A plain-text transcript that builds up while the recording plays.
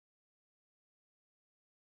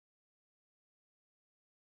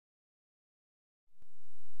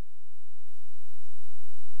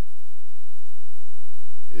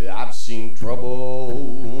seen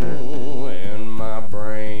trouble in my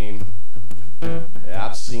brain.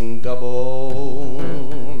 I've seen double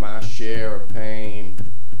my share of pain.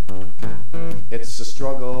 It's a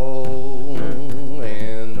struggle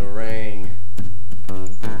in the ring.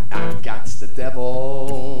 I got the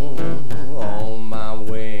devil on my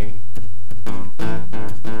wing.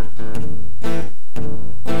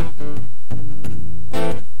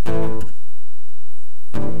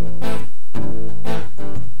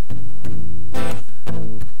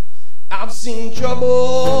 I've seen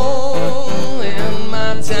trouble in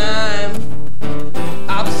my time.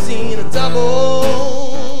 I've seen a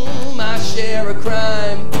double my share of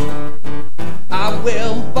crime. I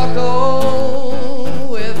will buckle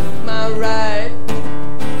with my right.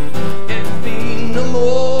 It be no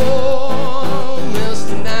more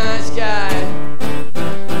Mr. Nice Guy.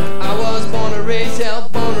 I was born to raise hell,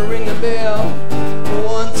 born to ring the bell.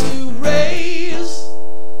 One to raise,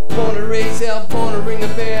 born to raise hell, born to ring the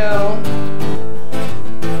bell.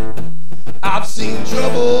 I've seen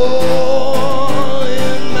trouble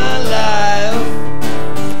in my life.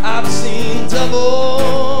 I've seen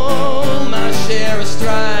double my share of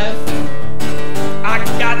strife. I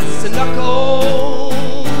got the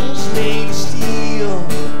knuckles made of steel.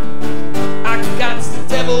 I got the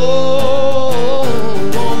devil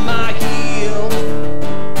on my heel.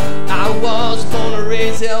 I was born to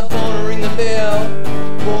raise hell, born to ring the bell.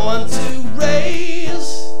 Born to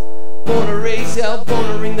raise, born to raise hell, born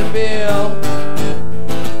to ring the bell.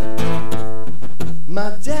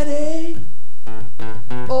 My daddy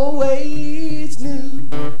always knew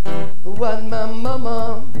what my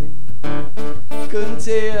mama couldn't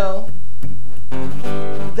tell,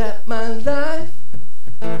 that my life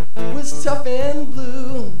was tough and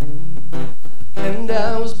blue, and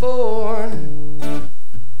I was born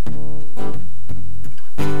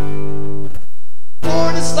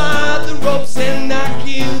to slide the ropes and knock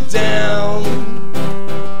you down.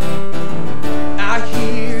 I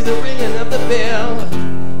hear the ringing of the bell.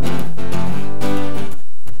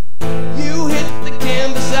 You hit the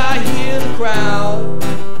canvas, I hear the crowd.